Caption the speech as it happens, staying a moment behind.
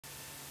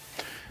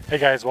Hey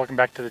guys, welcome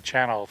back to the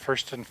channel.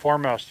 First and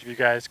foremost, if you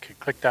guys could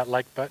click that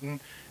like button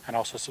and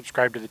also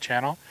subscribe to the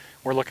channel.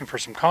 We're looking for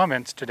some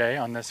comments today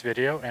on this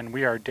video, and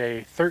we are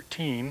day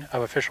 13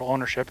 of official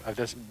ownership of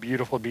this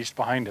beautiful beast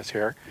behind us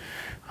here.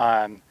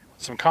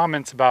 Some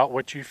comments about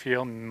what you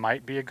feel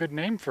might be a good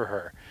name for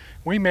her.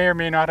 We may or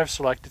may not have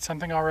selected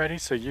something already,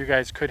 so you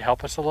guys could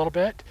help us a little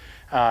bit,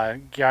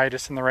 guide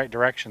us in the right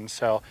direction.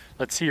 So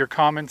let's see your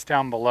comments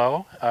down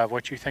below of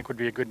what you think would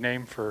be a good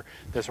name for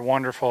this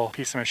wonderful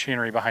piece of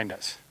machinery behind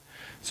us.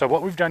 So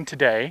what we've done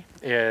today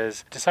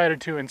is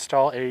decided to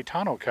install a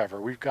tonneau cover.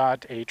 We've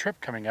got a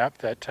trip coming up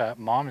that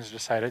Mom has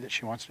decided that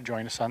she wants to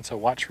join us on, so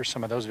watch for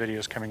some of those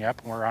videos coming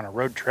up. We're on a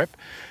road trip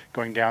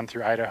going down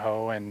through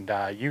Idaho and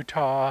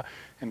Utah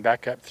and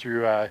back up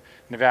through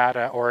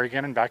Nevada,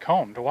 Oregon, and back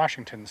home to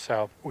Washington.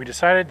 So we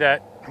decided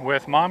that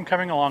with Mom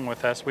coming along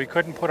with us, we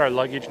couldn't put our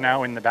luggage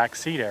now in the back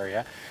seat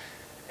area.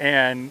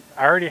 And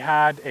I already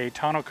had a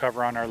tonneau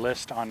cover on our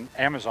list on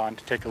Amazon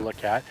to take a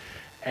look at,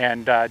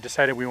 and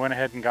decided we went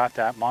ahead and got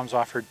that. Mom's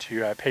offered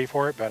to pay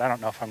for it, but I don't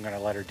know if I'm going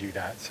to let her do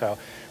that. So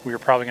we were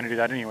probably going to do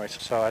that anyway.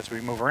 So as we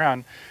move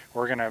around,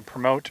 we're going to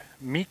promote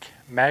MEK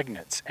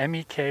Magnets,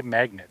 MEK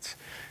Magnets.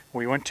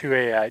 We went to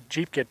a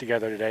Jeep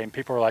get-together today, and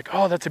people were like,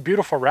 "Oh, that's a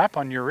beautiful wrap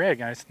on your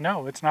rig." And I said,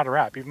 "No, it's not a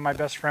wrap." Even my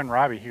best friend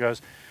Robbie, he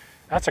goes,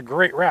 "That's a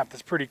great wrap.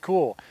 That's pretty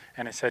cool."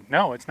 And I said,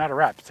 "No, it's not a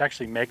wrap. It's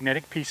actually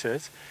magnetic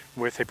pieces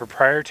with a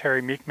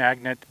proprietary MEK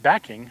Magnet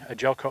backing, a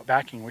gel coat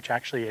backing, which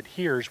actually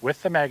adheres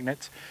with the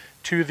magnets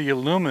to the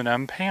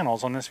aluminum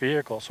panels on this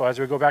vehicle." So as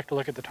we go back to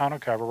look at the tonneau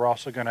cover, we're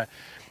also going to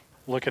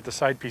look at the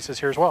side pieces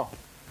here as well.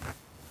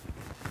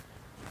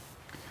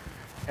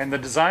 And the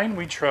design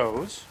we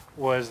chose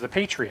was the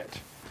Patriot.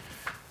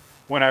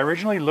 When I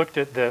originally looked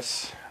at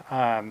this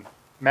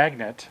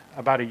magnet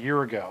about a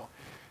year ago,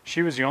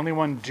 she was the only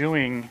one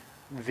doing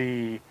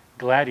the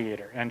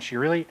Gladiator, and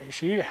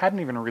she hadn't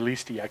even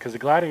released it yet, because the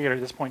Gladiator at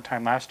this point in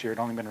time last year had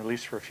only been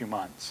released for a few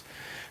months.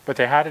 But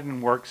they had it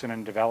in works and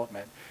in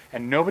development.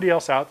 And nobody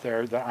else out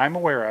there that I'm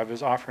aware of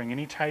is offering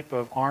any type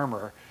of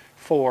armor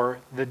for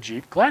the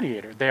Jeep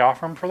Gladiator. They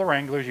offer them for the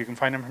Wranglers. You can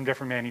find them from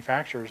different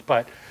manufacturers.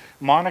 But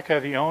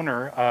Monika, the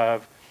owner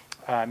of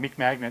MEK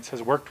Magnets,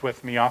 has worked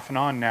with me off and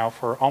on now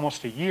for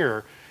almost a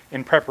year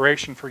in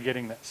preparation for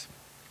getting this.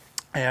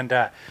 And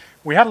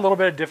we had a little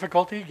bit of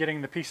difficulty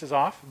getting the pieces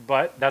off,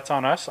 but that's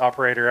on us,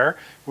 operator error.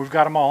 We've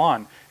got them all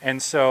on.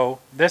 And so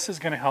this is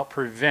going to help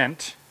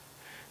prevent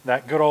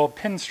that good old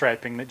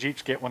pinstriping that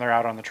Jeeps get when they're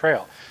out on the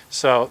trail.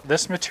 So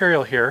this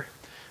material here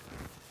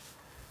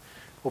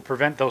will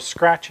prevent those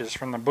scratches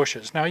from the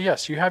bushes. Now,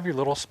 yes, you have your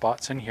little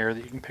spots in here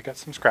that you can pick up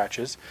some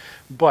scratches,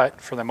 but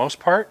for the most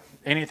part,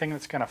 anything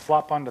that's going to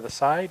flop onto the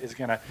side is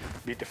going to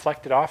be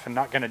deflected off and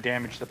not going to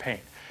damage the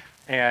paint.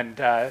 And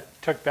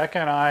took Becca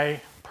and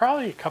I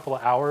probably a couple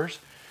of hours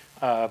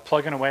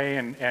plugging away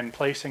and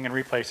placing and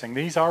replacing.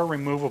 These are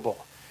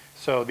removable,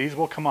 so these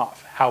will come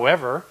off.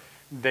 However,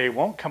 they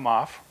won't come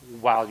off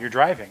while you're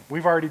driving.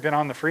 We've already been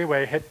on the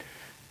freeway, hit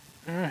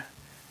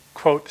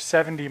quote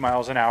 70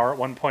 miles an hour at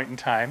one point in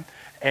time,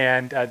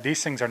 and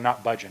these things are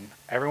not budging.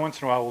 Every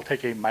once in a while we'll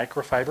take a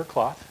microfiber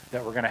cloth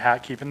that we're going to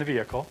keep in the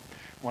vehicle,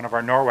 one of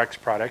our Norwex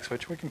products,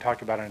 which we can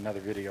talk about in another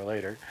video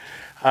later,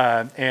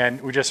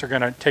 and we just are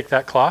going to take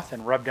that cloth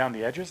and rub down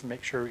the edges and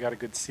make sure we got a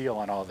good seal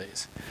on all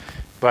these.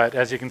 But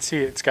as you can see,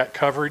 it's got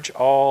coverage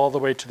all the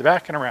way to the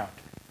back and around,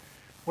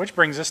 which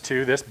brings us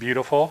to this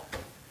beautiful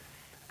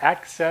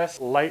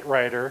Access Light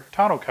Rider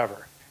tonneau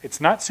cover.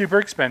 It's not super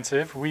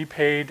expensive. We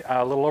paid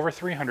a little over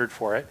 $300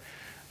 for it,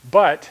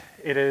 but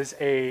it is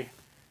a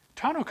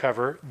tonneau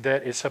cover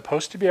that is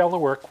supposed to be able to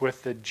work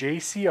with the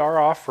JCR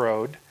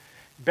Off-Road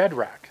bed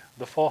rack,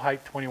 the full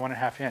height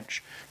 21.5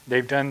 inch.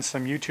 They've done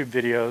some YouTube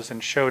videos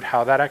and showed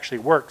how that actually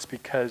works,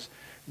 because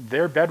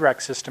their bed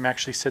rack system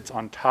actually sits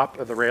on top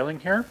of the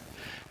railing here,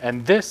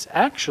 and this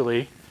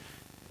actually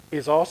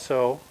is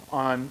also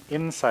on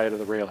inside of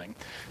the railing.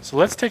 So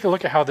let's take a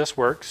look at how this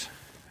works.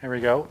 There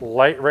we go,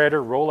 Light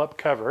Rider roll-up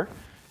cover.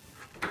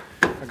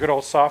 A good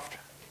old soft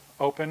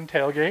open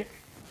tailgate.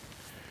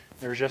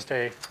 There's just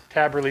a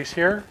tab release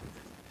here,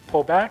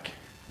 pull back,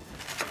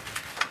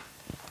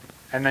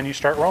 and then you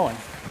start rolling.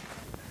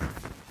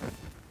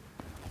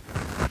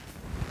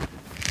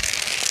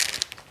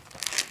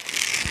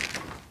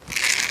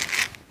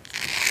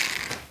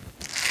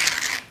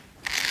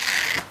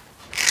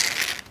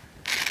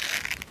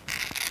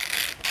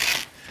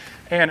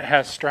 And it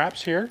has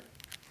straps here,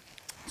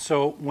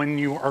 so when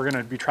you are going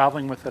to be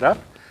traveling with it up,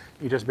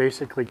 you just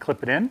basically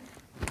clip it in.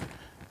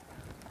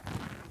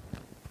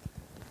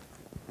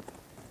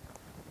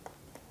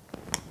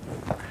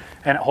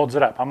 And it holds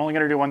it up. I'm only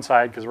going to do one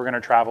side because we're going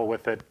to travel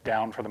with it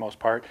down for the most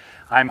part.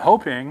 I'm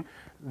hoping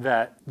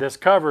that this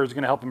cover is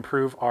going to help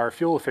improve our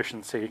fuel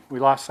efficiency. We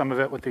lost some of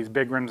it with these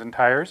big rims and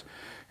tires,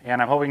 and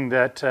I'm hoping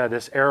that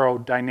this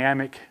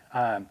aerodynamic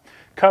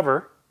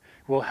cover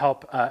will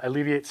help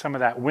alleviate some of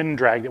that wind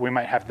drag that we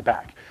might have at the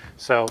back.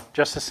 So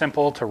just as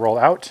simple to roll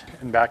out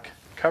and back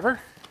cover.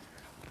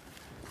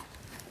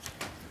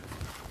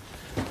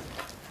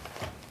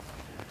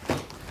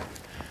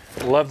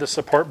 Love the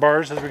support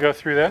bars as we go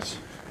through this.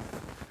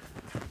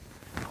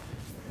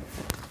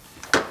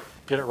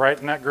 Get it right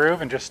in that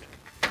groove and just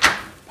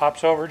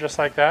pops over just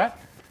like that.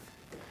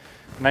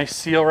 Nice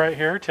seal right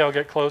here,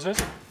 tailgate closes.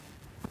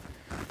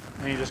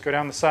 And you just go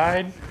down the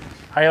side.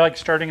 I like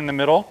starting in the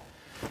middle.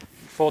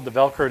 Fold the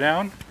Velcro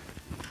down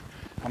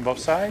on both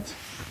sides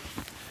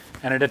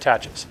and it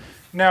attaches.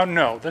 Now,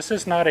 no, this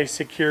is not a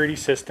security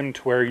system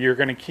to where you're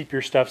going to keep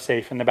your stuff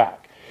safe in the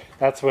back.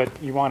 That's what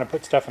you want to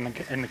put stuff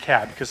in the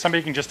cab, because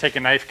somebody can just take a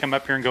knife, come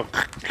up here and go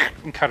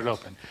and cut it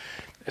open.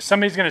 If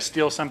somebody's going to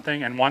steal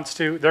something and wants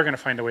to, they're going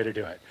to find a way to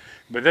do it.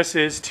 But this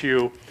is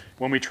to,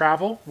 when we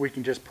travel, we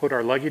can just put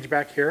our luggage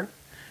back here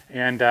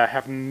and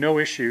have no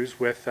issues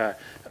with,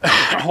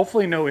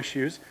 hopefully no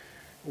issues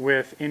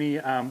with any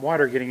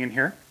water getting in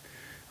here.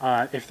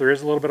 If there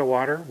is a little bit of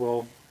water,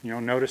 we'll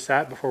notice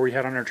that before we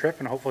head on our trip,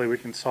 and hopefully we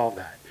can solve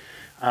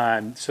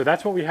that. So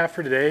that's what we have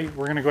for today.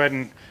 We're going to go ahead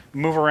and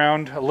move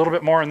around a little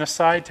bit more on this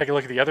side, take a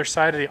look at the other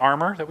side of the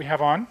armor that we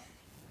have on.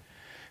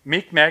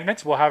 MEK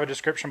Magnets, we'll have a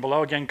description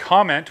below. Again,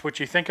 comment what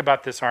you think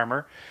about this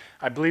armor.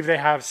 I believe they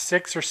have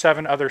 6 or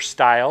 7 other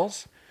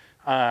styles,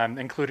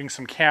 including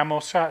some camo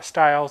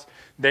styles.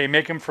 They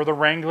make them for the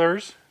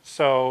Wranglers.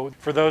 So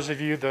for those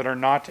of you that are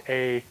not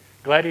a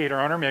Gladiator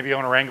owner, maybe you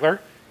own a Wrangler,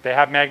 they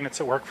have magnets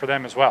that work for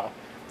them as well.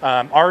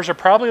 Ours are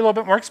probably a little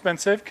bit more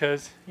expensive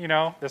because,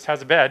 this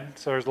has a bed,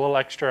 so there's a little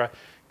extra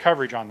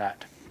coverage on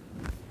that.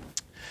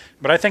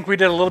 But I think we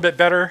did a little bit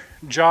better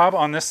job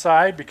on this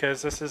side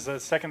because this is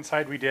the second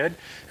side we did.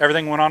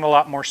 Everything went on a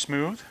lot more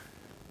smooth.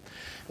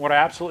 What I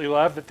absolutely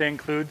love that they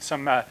include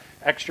some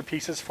extra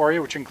pieces for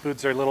you, which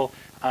includes their little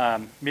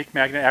MEK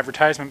Magnet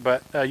advertisement,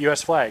 but a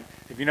US flag.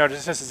 If you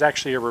notice, this is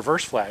actually a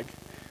reverse flag,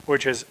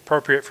 which is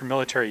appropriate for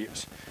military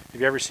use. If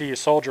you ever see a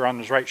soldier on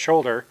his right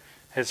shoulder,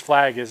 his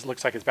flag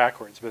looks like it's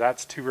backwards, but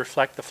that's to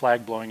reflect the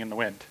flag blowing in the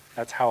wind.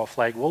 That's how a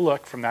flag will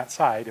look from that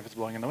side if it's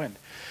blowing in the wind.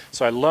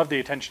 So I love the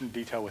attention to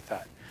detail with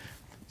that.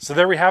 So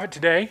there we have it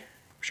today.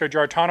 Showed you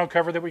our tonneau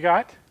cover that we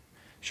got.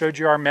 Showed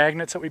you our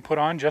magnets that we put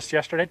on just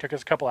yesterday. Took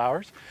us a couple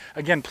hours.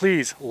 Again,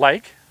 please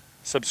like,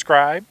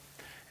 subscribe,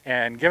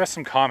 and give us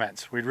some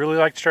comments. We'd really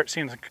like to start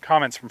seeing some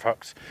comments from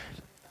folks,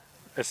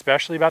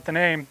 especially about the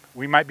name.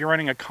 We might be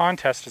running a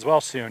contest as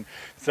well soon.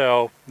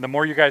 So the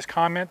more you guys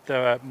comment,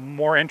 the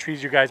more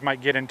entries you guys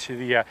might get into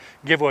the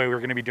giveaway we're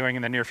going to be doing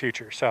in the near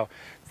future. So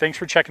thanks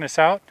for checking us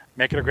out.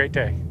 Make it a great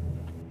day.